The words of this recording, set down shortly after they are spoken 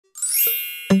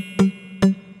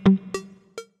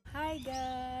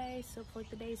So for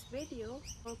today's video,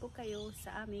 tour ko kayo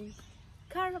sa aming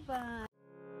caravan.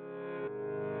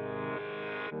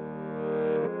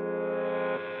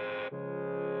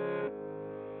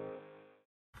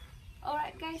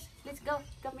 Alright guys, let's go.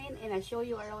 Come in and I'll show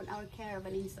you around our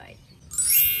caravan inside.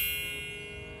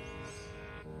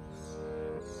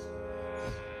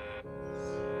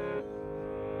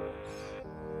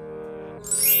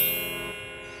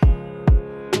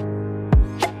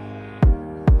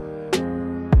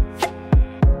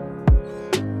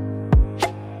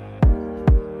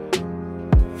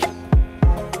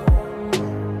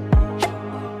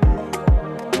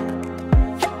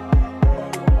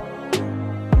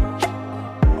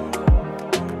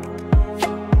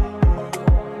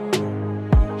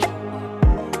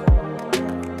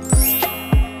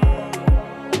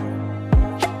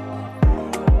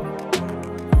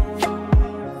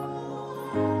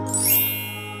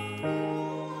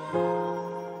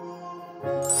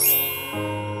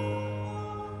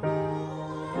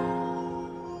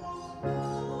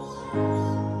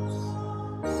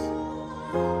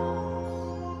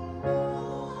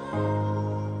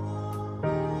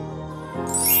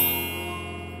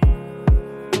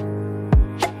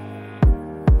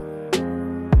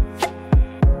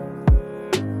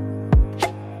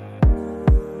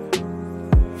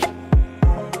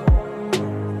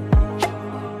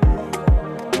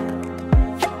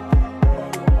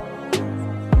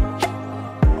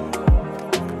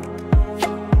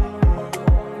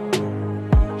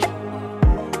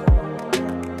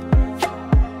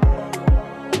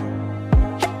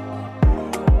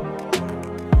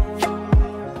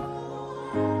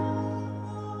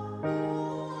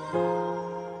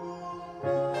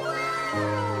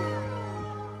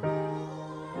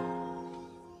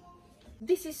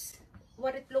 This is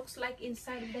what it looks like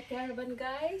inside the caravan,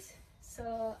 guys.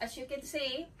 So as you can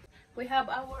see, we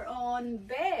have our own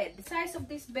bed. The size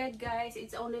of this bed, guys,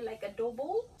 it's only like a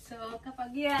double. So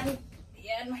kapag yan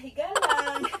mahiga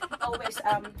lang. Always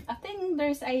I think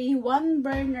there's a 1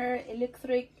 burner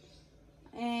electric,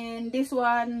 and this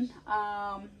one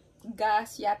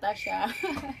gas yata siya.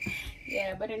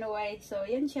 Yeah, but anyway, so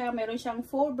yan siya. Meron siyang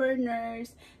 4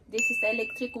 burners. This is the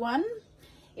electric one,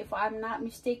 if I'm not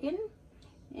mistaken.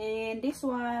 And this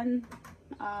one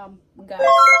gas.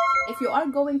 If you are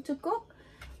going to cook,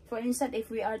 for instance, if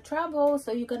we are travel,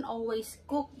 so you can always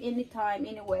cook anytime,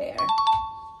 anywhere.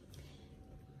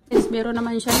 Yes, meron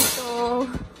naman siya nito.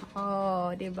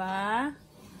 Oh, diba?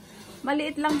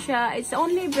 Maliit lang siya. It's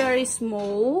only very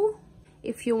small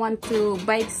if you want to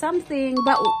bake something,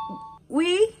 but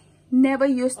we never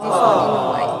use this one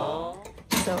anyway.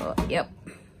 So, yep.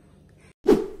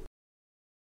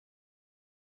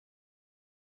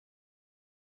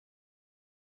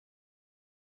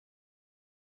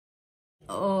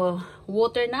 Oh,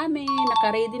 water namin,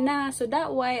 naka-ready na. So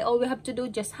that way, all we have to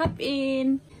do, just hop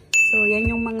in. So,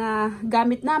 yan yung mga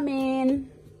gamit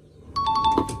namin.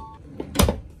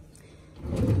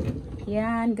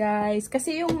 Yan, guys.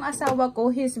 Kasi yung asawa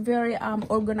ko, he's very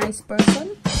organized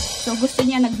person. So, gusto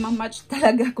niya nagmamatch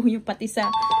talaga kung yung pati sa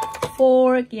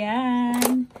fork,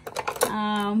 yan.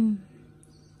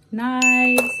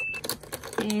 Knives,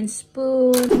 and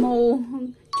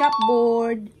spoon,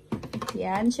 chopboard.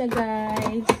 Yan siya,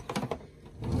 guys.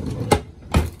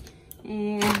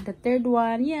 And the third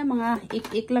one, yeah, mga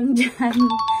ik-ik lang dyan.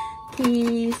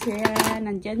 Keys, yan,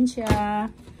 nandyan siya.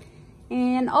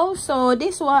 And also,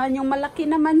 this one, yung malaki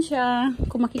naman siya.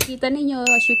 Kung makikita ninyo,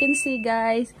 as you can see,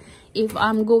 guys, if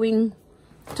I'm going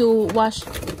to wash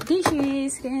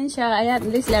dishes, ganyan siya. Ayan, at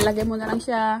least lalagay mo na lang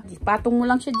siya. Patong mo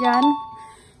lang siya dyan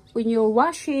when you're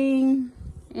washing.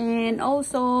 And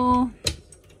also,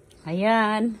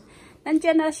 ayan.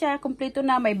 Nandiyan na siya, kumpleto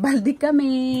na, may balde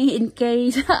kami in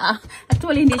case.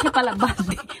 Actually, hindi siya pala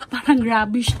balde, parang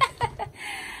rubbish.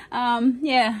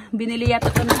 Yeah, binili yata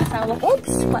ito ng asawa.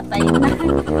 Oops, patay na.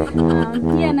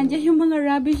 Yeah, nandiyan yung mga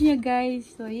rubbish niya, guys.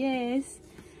 So, yes.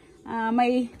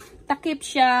 May takip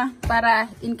siya para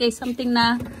in case something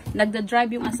na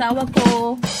nagda-drive yung asawa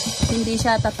ko, hindi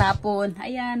siya tatapon.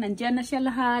 Ayan, nandiyan na siya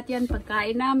lahat. Yan,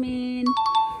 pagkain namin.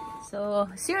 So,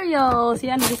 cereals.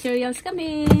 Yan, may cereals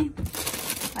kami.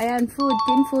 Ayan, food,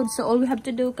 tin food. So, all we have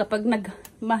to do kapag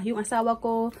yung asawa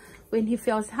ko, when he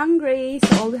feels hungry,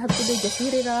 so all we have to do, just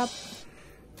heat it up.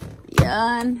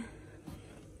 Yan.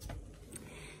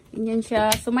 Yan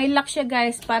siya. So, may lock siya,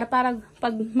 guys. Para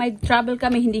pag may travel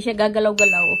kami, hindi siya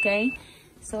gagalaw-galaw, okay?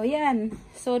 So, yan.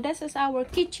 So, this is our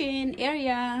kitchen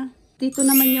area. Dito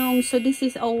naman yung, so this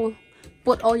is all,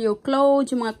 put all your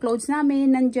clothes, yung mga clothes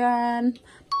namin, nandyan.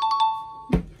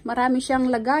 Marami siyang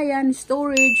lagayan,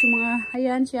 storage, yung mga,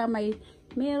 ayan siya, may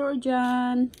mirror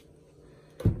dyan.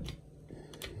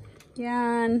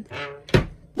 Yan.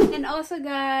 And also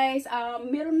guys,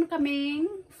 meron kaming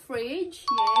fridge.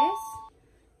 Yes.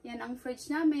 Yan ang fridge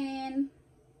namin.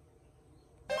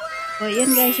 So,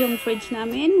 yan guys yung fridge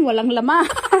namin. Walang laman.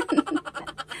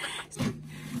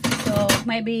 So,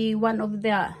 maybe one of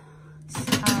the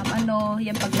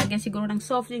yan paglagyan siguro ng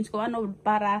soft drinks ko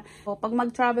para pag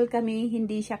mag-travel kami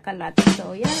hindi siya kalat.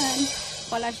 So yan,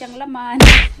 wala siyang laman.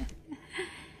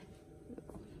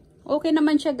 Okay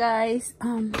naman siya guys.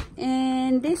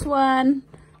 And this one,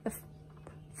 the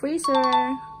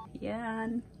freezer.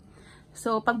 Yan.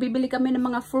 So pag bibili kami ng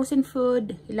mga frozen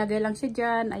food, ilagay lang siya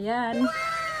dyan. Ayan.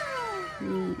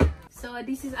 So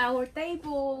this is our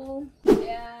table.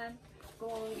 Ayan.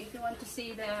 Kung if you want to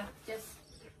see the just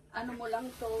ano mo lang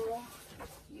to,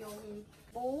 yung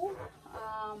bowl,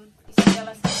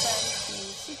 Isabella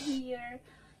sometimes sit here,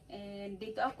 and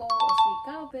dito ako, o si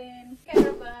Calvin,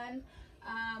 Caravan,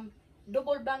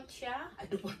 double bunk siya,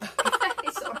 double bunk,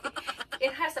 sorry,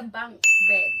 it has a bunk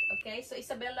bed, okay, so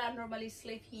Isabella normally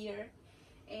sleep here,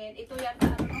 and ito yata,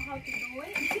 I don't know how to do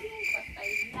it,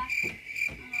 patay na,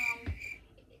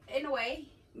 anyway,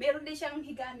 meron din siyang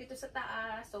higaan dito sa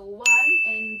taas, so 1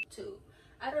 and 2,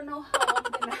 I don't know how I'm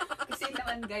gonna, kasi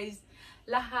naman guys,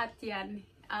 lahat yan.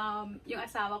 Yung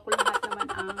asawa ko lahat naman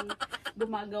ang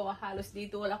gumagawa halos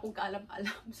dito. Wala akong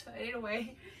kaalam-alam. So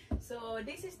anyway, so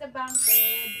this is the bunk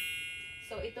bed.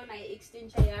 So ito na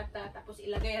i-extend siya yata. Tapos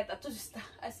ilagay yata to sa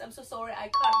taas. I'm so sorry, I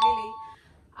can't really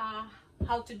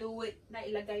how to do it na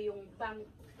ilagay yung bunk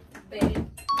bed.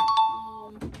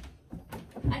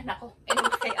 Ay nako.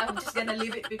 Anyway, I'm just gonna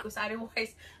leave it because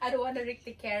otherwise, I don't wanna wreck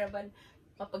the caravan.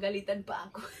 Papagalitan pa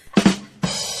ako.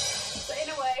 So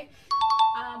anyway,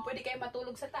 pwede kayo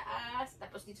matulog sa taas.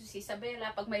 Tapos dito si Isabella,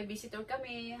 pag may visitor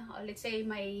kami, or let's say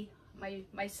my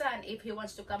son, if he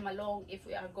wants to come along, if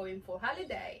we are going for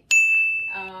holiday,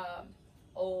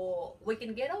 or we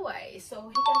can get away. So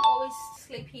he can always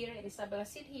sleep here and Isabella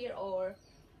sit here, or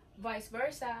vice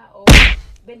versa, or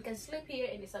Ben can sleep here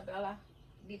and Isabella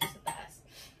dito sa taas.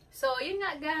 So, yun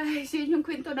nga guys, yun yung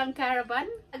kwento ng caravan.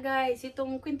 Guys,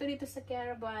 itong kwento dito sa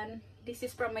caravan, this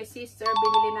is from my sister.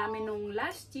 Binili namin nung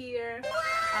last year,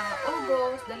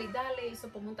 August, dali-dali. So,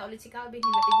 pumunta ulit si Calvin,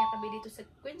 hinatid niya kami dito sa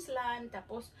Queensland.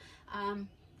 Tapos,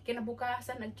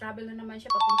 kinabukasan, nag-travel na naman siya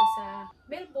papunta sa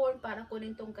Melbourne para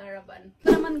kunin tong caravan.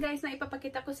 Ito naman guys, na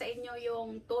ipapakita ko sa inyo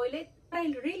yung toilet. What I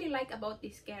really like about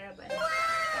this caravan is,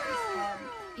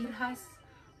 it has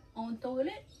own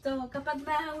toilet. So, kapag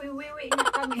na-wiwi na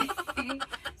kami,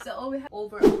 so we have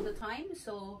over all the time.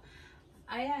 So,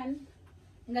 ayan,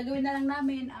 ang gagawin na lang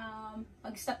namin,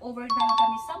 mag-stop over na lang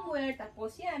kami somewhere.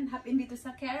 Tapos yan, hop in dito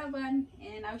sa caravan.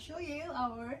 And I'll show you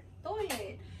our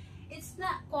toilet. It's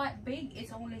not quite big,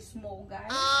 it's only small, guys.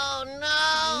 Oh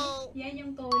no! Yan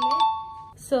yung toilet.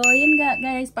 So, yun nga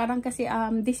guys, parang kasi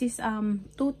this is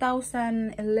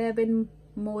 2011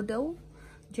 model.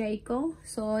 Jayco.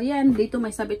 So, yan. Dito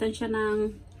may sabitan siya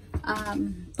ng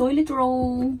toilet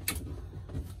roll.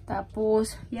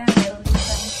 Tapos, yan. Meron din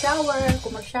siyang shower.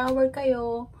 Kung mag-shower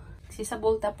kayo,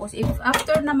 accessible. Tapos, if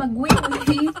after na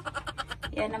mag-wiwi,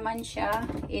 yan naman siya.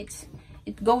 It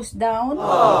goes down. You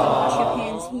can wash your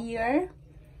hands here.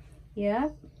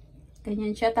 Yeah.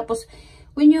 Ganyan siya. Tapos,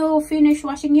 when you finish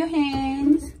washing your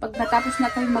hands, pag natapos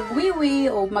na kayo mag-wiwi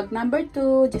o mag-number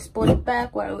 2, just put it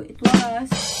back where it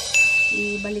was.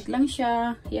 Ibalik lang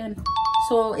siya. Yan.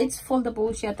 So, it's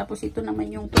foldable siya. Tapos, ito naman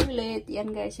yung toilet.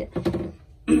 Yan, guys. Yan.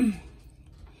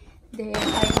 Then,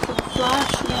 I should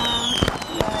flush niya.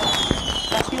 Yan.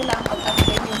 Flush nyo lang pag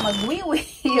kayo yung mag-wiwi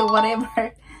or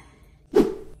whatever.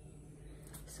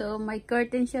 So, may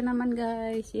curtain siya naman,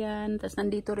 guys. Yan. Tapos,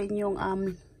 nandito rin yung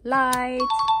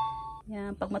light.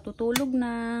 Yan. Pag matutulog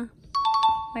na.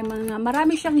 May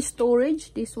marami siyang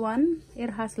storage. This one.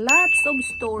 It has lots of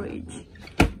storage.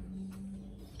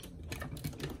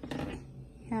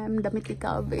 Damit ni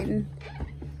Calvin.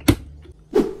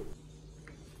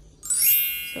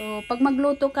 So, pag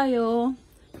magluto kayo,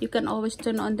 you can always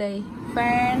turn on the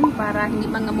fan para hindi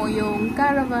mangamoy yung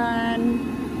caravan.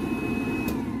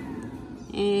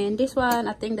 And this one,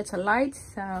 I think that's a light.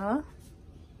 So,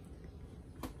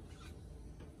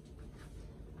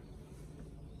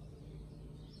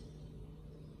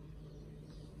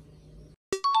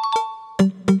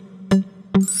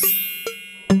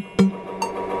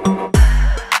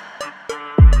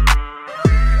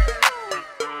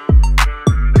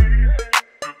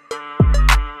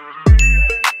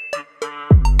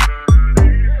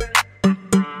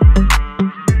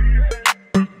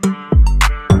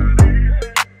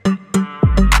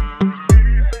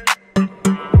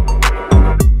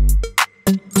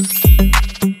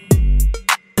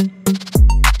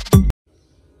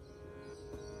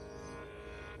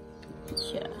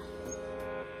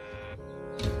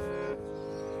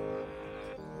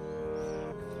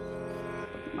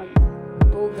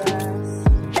 hugas.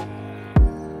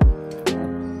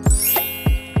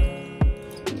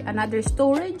 Another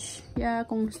storage. Yeah,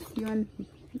 kung yun,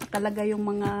 talaga yung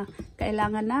mga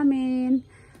kailangan namin.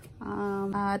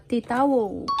 Tea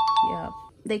towel. Yeah,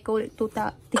 they call it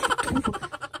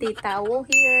tea towel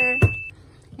here.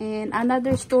 And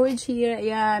another storage here.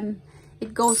 Ayan.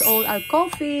 It goes all our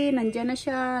coffee. Nandyan na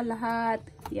siya lahat.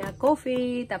 Yeah,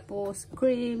 coffee. Tapos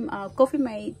cream. Coffee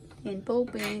mate. And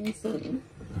poppins.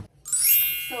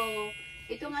 So,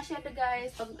 ito nga siya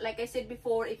guys. Like I said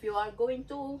before, if you are going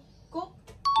to cook,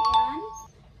 ayan,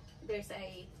 there's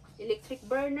a electric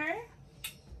burner.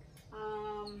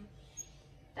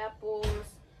 Tapos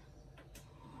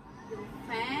yung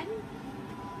fan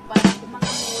para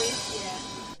kumangamoy. Yeah.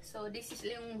 So this is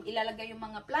yung ilalagay yung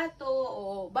mga plato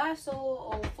o baso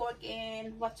o fork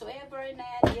and whatsoever na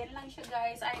yan lang siya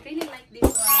guys. I really like this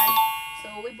one. So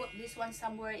we bought this one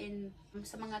somewhere in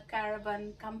sa mga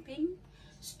caravan camping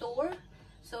store.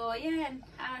 So yan,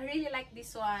 I really like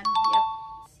this one. Yep.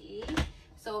 See?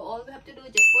 So all we have to do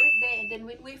just put it there, and then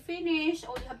when we finish,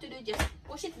 all you have to do just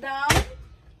push it down.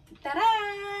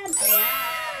 Taran!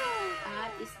 Ayan.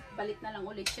 At balik na lang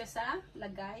ulit siya sa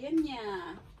lagayan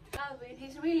niya.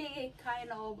 He's really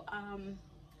kind of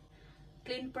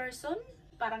clean person.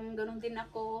 Parang ganun din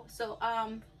ako. So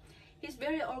he's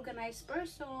very organized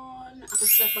person.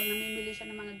 Kasi pag namimili siya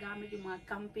ng mga gamit, yung mga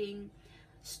camping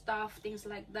stuff, things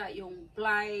like that, yung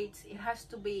lights, it has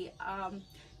to be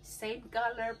same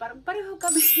color, parang pareho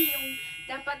kami yung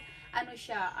dapat ano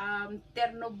siya,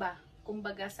 terno ba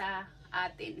kumbaga sa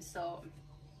atin. So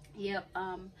yep,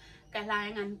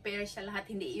 kailangan pair siya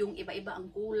lahat, hindi yung iba-iba ang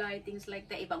kulay, things like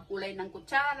that, ibang kulay ng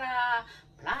kutsara,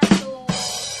 plato,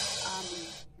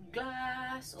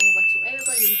 glass or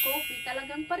whatsoever, yung coffee,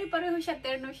 talagang pare-pareho siya,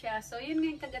 terno siya. So yun nga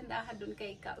yung kagandahan dun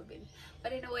kay Calvin.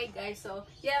 But anyway guys, so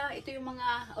yeah, ito yung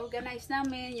mga organized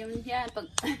namin, yung yan, pag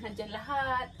nandyan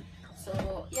lahat. So,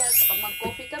 yeah, kapag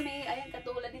mag-coffee kami, ayan,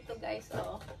 katulad nito guys,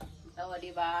 so,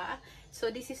 diba? So,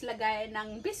 this is lagay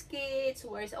ng biscuits,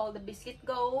 where's all the biscuit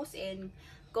goes, and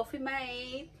coffee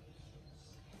mate,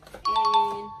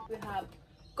 and we have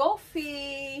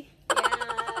coffee,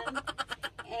 yan,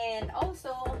 and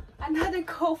also, another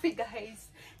coffee guys.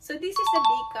 So, this is the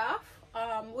decaf,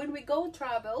 when we go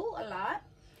travel a lot,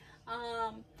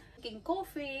 drinking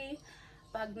coffee,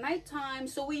 pag nighttime,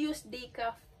 so we use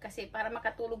decaf, kasi para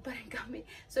makatulog pa rin kami.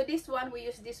 So this one, we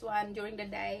use this one during the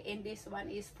day, and this one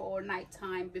is for night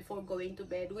time before going to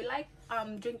bed. We like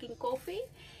drinking coffee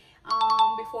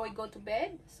before we go to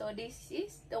bed. So this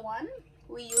is the one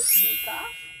we use decaf.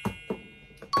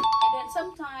 And then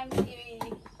sometimes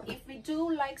if we do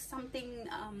like something,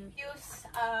 use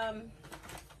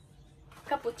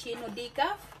cappuccino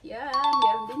decaf. Yan,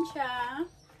 meron din siya.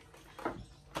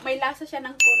 May lasa siya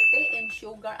ng konti and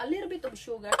sugar, a little bit of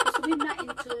sugar, because we're not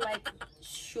into like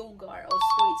sugar or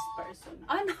sweets person.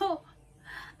 No,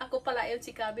 ako pala yun,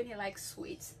 si Calvin, he likes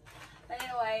sweets.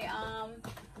 Anyway,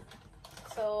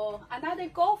 so another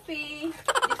coffee,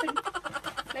 different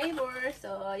flavors.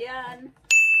 So yan,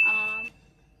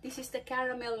 this is the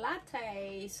caramel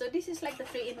latte. So this is like the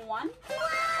 3-in-1.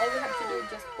 All we have to do is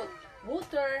just put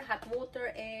water, hot water,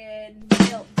 and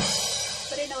milk.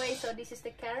 But anyway, so this is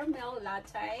the caramel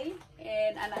latte,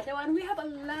 and another one. We have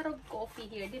a lot of coffee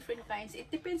here, different kinds.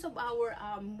 It depends on our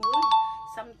mood.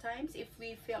 Sometimes if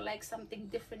we feel like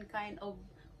something different kind of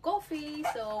coffee,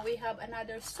 so we have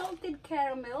another salted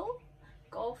caramel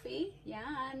coffee.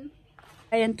 Yan.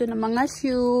 Ayan to na mga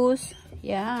shoes.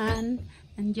 Yan.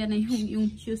 Nandyan na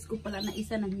yung shoes ko pala na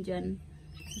isa nandyan.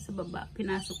 Sa baba.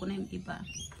 Pinasok ko na yung iba.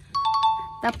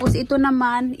 Tapos ito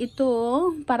naman, ito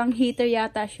parang heater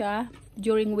yata siya.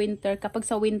 During winter, kapag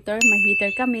sa winter, may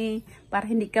heater kami para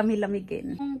hindi kami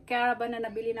lamigin. Yung caravan na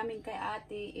nabili namin kay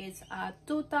ate is a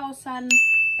 2011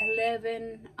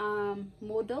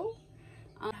 model.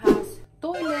 Has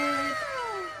toilet,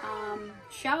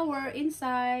 shower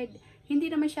inside. Hindi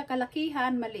naman siya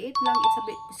kalakihan, maliit lang. It's a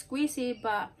bit squeezy,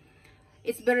 but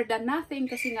it's better than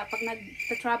nothing. Kasi nga, pag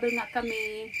nag-travel nga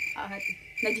kami,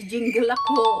 nag-jingle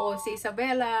ako, o si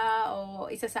Isabella,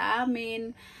 o isa sa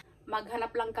amin,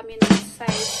 maghanap lang kami ng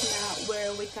size na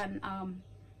where we can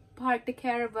park the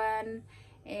caravan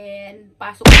and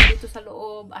pasok dito sa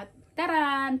loob at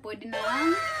taran, pwede na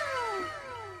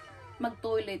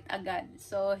mag-toilet agad.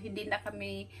 So, hindi na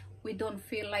kami, we don't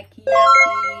feel like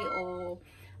yucky o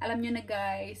alam nyo na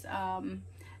guys,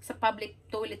 sa public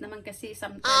toilet naman kasi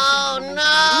sometimes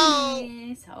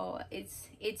so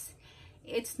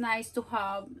it's nice to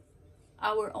have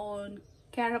our own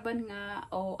caravan nga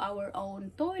o our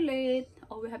own toilet.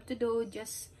 All we have to do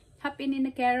just hop in the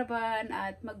caravan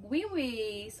at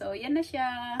magwiwi. So yan na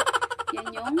siya. Yan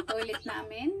yung toilet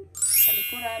namin. Sa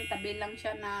likuran, tabi lang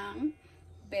siya ng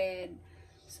bed.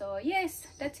 So, yes,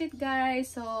 that's it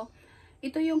guys. So,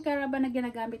 ito yung caravan na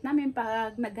ginagamit namin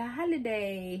pag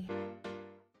nag-holiday.